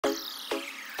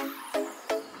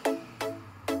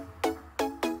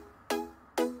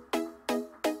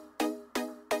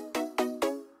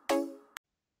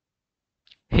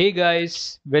Hey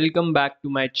guys, welcome back to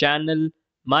my channel.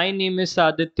 My name is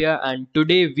Aditya and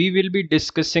today we will be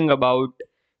discussing about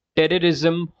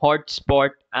terrorism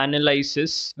hotspot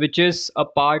analysis, which is a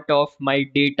part of my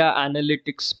data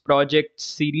analytics project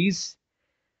series.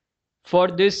 For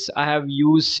this I have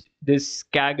used this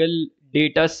Kaggle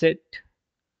dataset.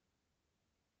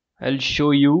 I'll show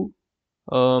you.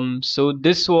 So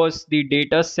this was the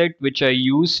dataset which I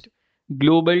used,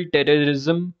 global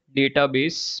terrorism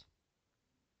database.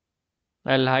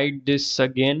 I'll hide this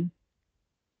again.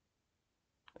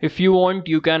 If you want,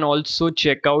 you can also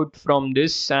check out from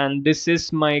this, and this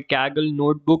is my Kaggle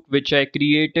notebook which I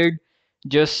created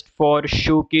just for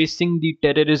showcasing the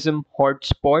terrorism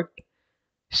hotspot.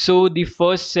 So the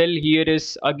first cell here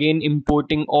is again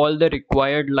importing all the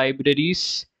required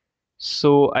libraries.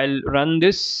 So I'll run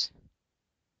this.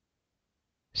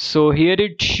 So here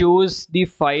it shows the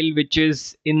file which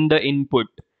is in the input.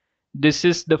 This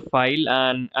is the file,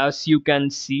 and as you can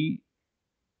see,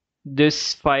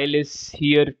 this file is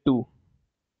here too.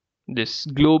 This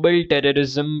global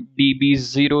terrorism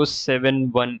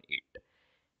db0718.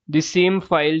 The same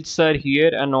files are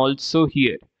here and also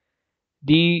here.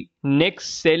 The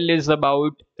next cell is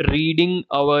about reading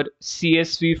our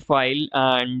CSV file,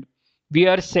 and we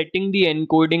are setting the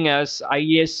encoding as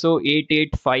ISO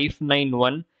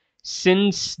 88591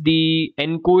 since the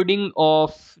encoding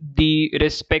of the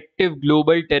respective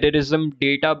global terrorism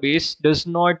database does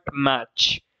not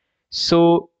match.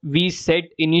 So we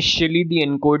set initially the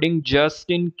encoding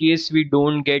just in case we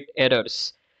don't get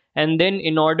errors. And then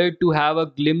in order to have a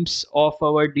glimpse of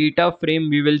our data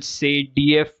frame, we will say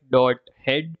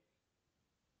df.head.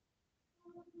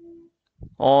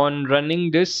 On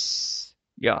running this,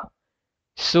 yeah.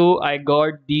 So I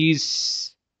got these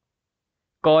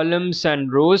columns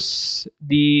and rows.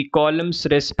 The columns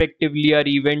respectively are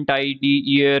event ID,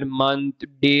 year, month,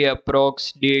 day,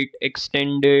 approx, date,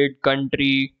 extended,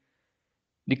 country,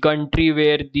 the country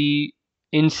where the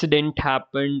incident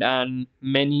happened, and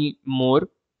many more.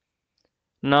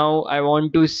 Now I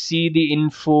want to see the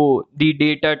info, the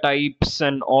data types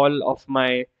and all of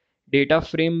my data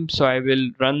frame. So I will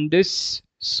run this.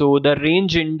 So the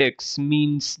range index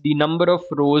means the number of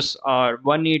rows are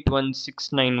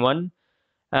 181691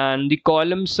 and the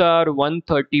columns are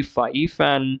 135,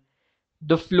 and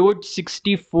the float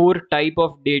 64 type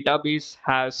of database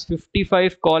has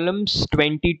 55 columns,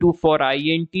 22 for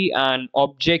INT, and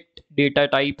object data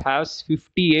type has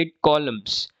 58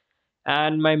 columns,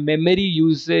 and my memory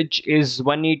usage is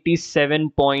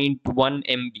 187.1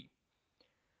 MB.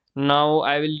 Now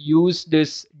I will use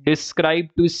this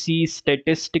describe to see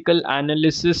statistical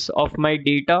analysis of my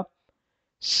data.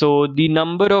 So the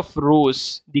number of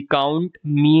rows, the count,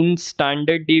 mean,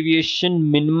 standard deviation,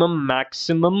 minimum,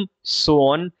 maximum, so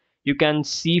on, you can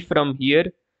see from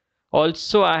here.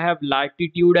 Also I have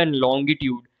latitude and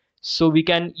longitude, so we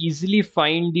can easily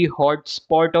find the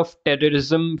hotspot of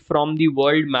terrorism from the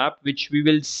world map, which we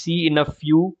will see in a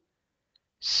few.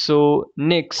 So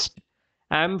next,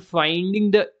 I am finding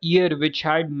the year which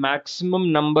had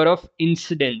maximum number of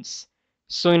incidents.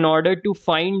 So in order to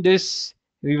find this,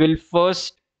 we will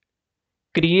first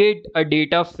create a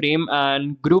data frame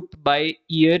and group by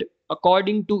year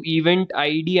according to event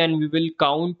ID, and we will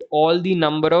count all the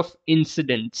number of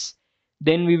incidents.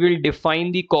 Then we will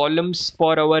define the columns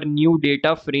for our new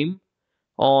data frame.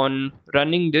 On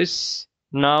running this,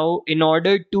 now in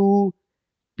order to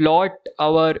plot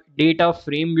our data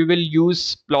frame, we will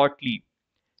use Plotly.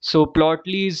 So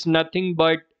Plotly is nothing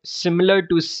but similar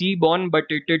to Seaborn, but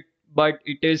it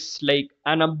is like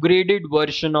an upgraded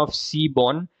version of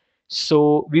Seaborn.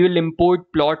 So we will import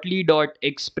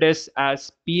plotly.express as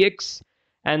px,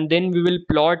 and then we will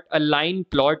plot a line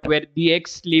plot where the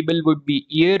x label would be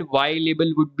year, y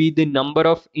label would be the number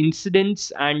of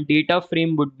incidents, and data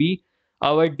frame would be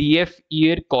our df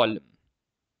year column.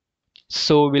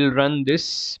 So we'll run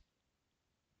this.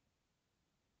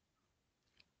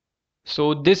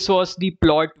 So this was the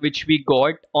plot which we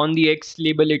got. On the X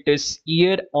label it is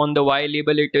year, on the Y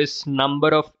label it is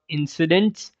number of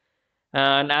incidents.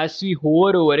 And as we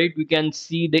hover over it, we can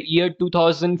see the year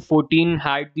 2014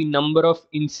 had the number of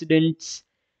incidents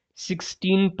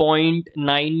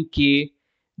 16.9k.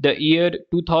 The year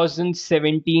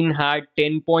 2017 had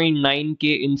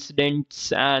 10.9k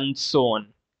incidents, and so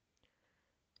on.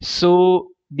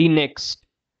 So the next,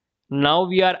 now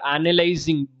we are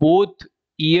analyzing both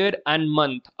year and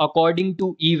month according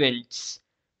to events.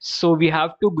 So we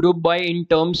have to group by in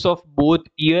terms of both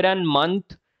year and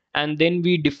month, and then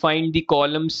we define the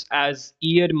columns as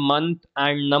year, month,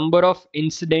 and number of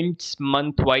incidents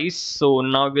month wise. So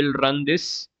now we'll run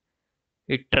this.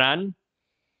 It ran.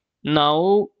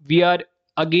 Now we are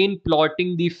again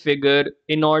plotting the figure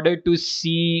in order to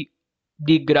see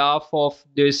the graph of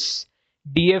this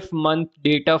DF month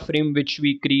data frame which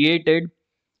we created.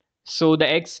 So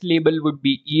the X label would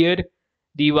be year,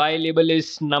 the Y label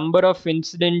is number of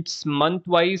incidents month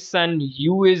wise, and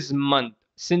U is month.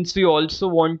 Since we also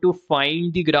want to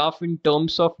find the graph in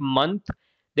terms of month,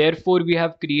 therefore we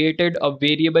have created a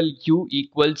variable U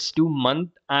equals to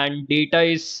month and data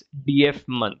is DF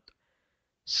month.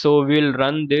 So we'll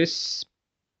run this.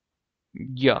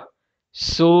 Yeah.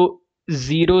 So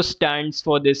 0 stands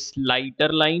for this lighter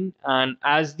line, and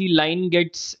as the line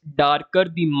gets darker,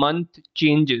 the month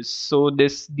changes. So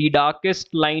the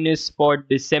darkest line is for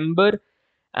December,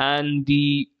 and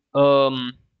the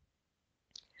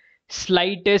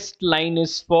slightest line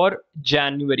is for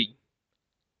January.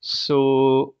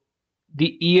 So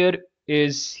the year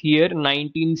is here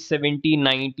 1970,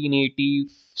 1980,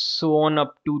 so on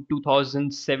up to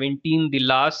 2017, the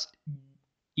last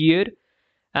year.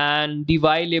 And the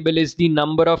Y label is the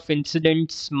number of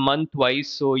incidents month wise.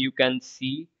 So you can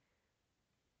see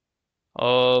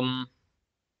um,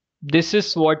 this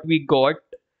is what we got.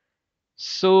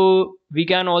 So we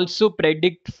can also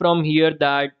predict from here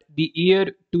that the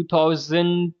year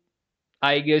 2000,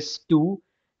 I guess 2,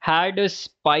 had a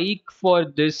spike for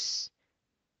this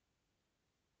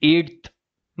 8th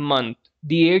month.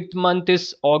 The 8th month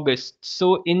is August.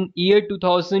 So in year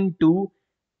 2002,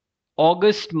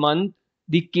 August month,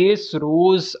 the case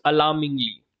rose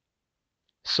alarmingly.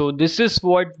 So this is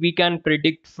what we can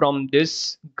predict from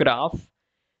this graph.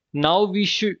 Now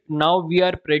we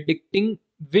are predicting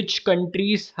which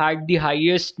countries had the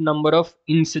highest number of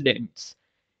incidents.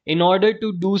 In order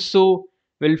to do so,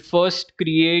 we'll first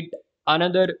create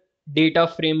another data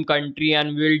frame country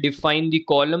and we'll define the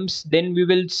columns. Then we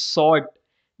will sort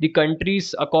the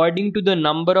countries according to the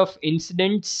number of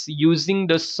incidents using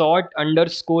the sort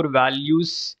underscore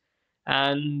values,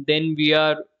 and then we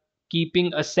are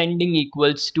keeping ascending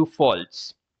equals to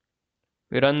false.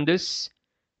 We run this.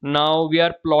 Now we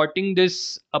are plotting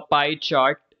this a pie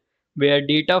chart where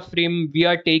data frame we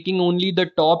are taking only the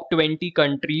top 20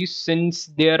 countries, since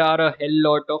there are a hell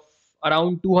lot of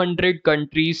around 200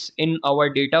 countries in our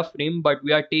data frame, but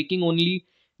we are taking only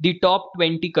the top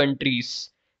 20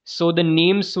 countries. So the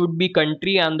names would be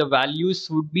country and the values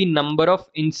would be number of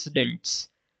incidents.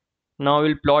 Now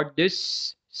we'll plot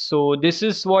this. So this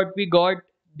is what we got.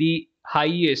 The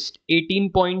highest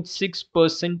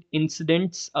 18.6%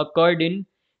 incidents occurred in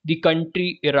the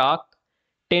country Iraq,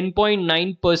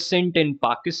 10.9% in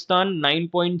Pakistan,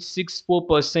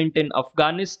 9.64% in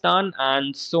Afghanistan,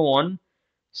 and so on.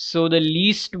 So the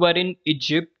least were in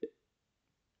Egypt,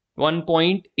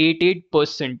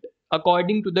 1.88%,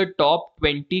 according to the top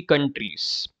 20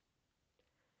 countries.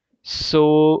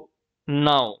 So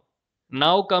now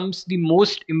comes the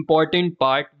most important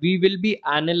part. We will be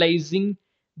analyzing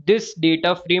this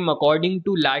data frame according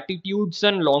to latitudes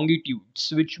and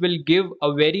longitudes, which will give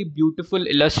a very beautiful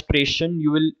illustration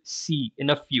you will see in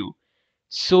a few.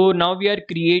 So now we are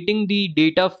creating the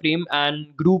data frame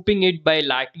and grouping it by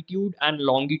latitude and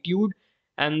longitude,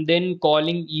 and then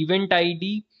calling event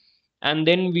ID, and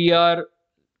then we are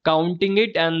counting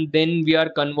it, and then we are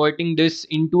converting this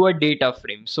into a data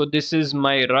frame. So this is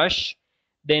my rush.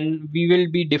 Then we will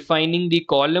be defining the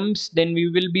columns, then we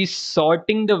will be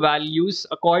sorting the values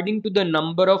according to the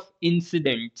number of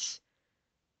incidents.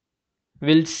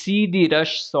 We'll see the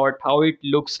rush sort how it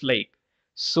looks like.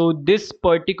 So this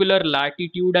particular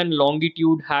latitude and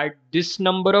longitude had this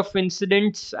number of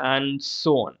incidents and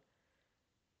so on.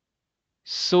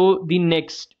 So the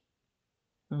next,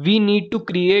 we need to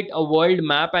create a world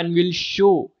map and we'll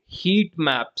show heat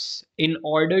maps in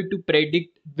order to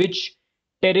predict which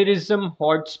terrorism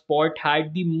hotspot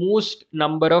had the most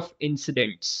number of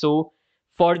incidents. So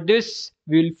for this,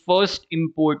 we'll first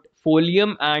import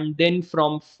Folium, and then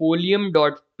from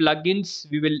folium.plugins,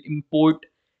 we will import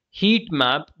heat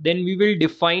map. Then we will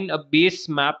define a base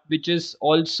map, which is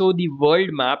also the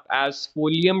world map, as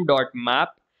folium.map.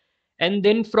 And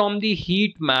then from the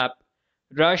heat map,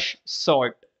 rush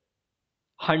sort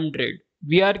 100.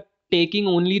 We are taking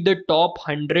only the top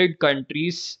 100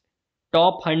 countries,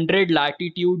 top 100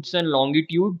 latitudes and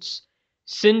longitudes.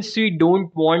 Since we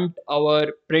don't want our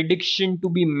prediction to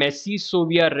be messy, so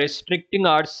we are restricting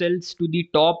ourselves to the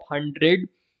top 100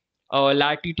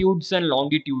 latitudes and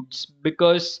longitudes,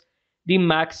 because the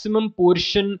maximum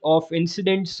portion of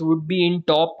incidents would be in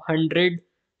top 100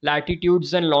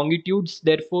 latitudes and longitudes.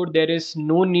 Therefore, there is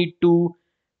no need to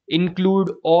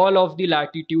include all of the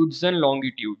latitudes and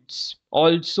longitudes.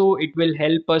 Also, it will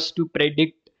help us to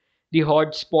predict the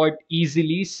hotspot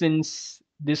easily, since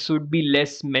this would be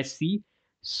less messy.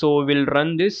 So we'll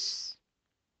run this.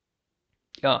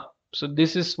 Yeah, so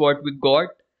this is what we got.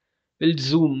 We'll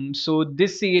zoom. So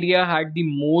this area had the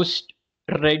most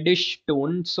reddish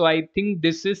tone. So I think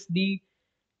this is the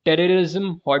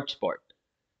terrorism hotspot.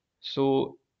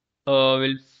 So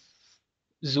we'll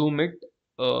zoom it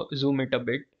a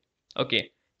bit.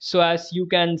 Okay. So as you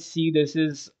can see, this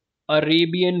is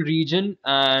Arabian region,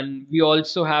 and we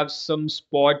also have some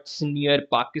spots near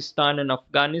Pakistan and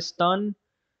Afghanistan.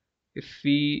 If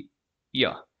we,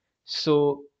 yeah.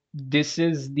 So this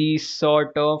is the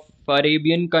sort of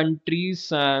Arabian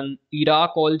countries, and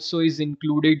Iraq also is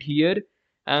included here.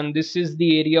 And this is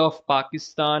the area of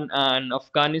Pakistan and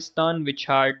Afghanistan which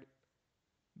had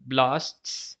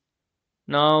blasts.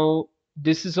 Now,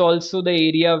 this is also the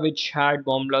area which had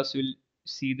bomb blasts. We'll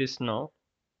see this now.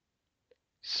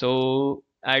 So,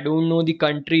 I don't know the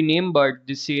country name, but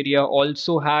this area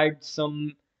also had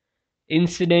some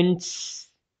incidents,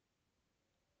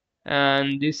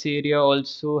 and this area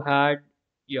also had,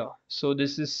 yeah. So,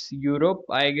 this is Europe.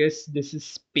 I guess this is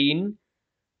Spain,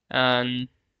 and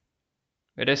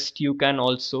rest you can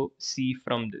also see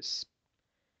from this.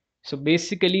 So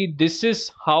basically, this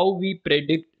is how we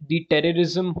predict the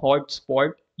terrorism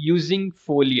hotspot using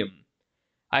Folium.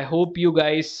 I hope you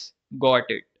guys got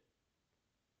it.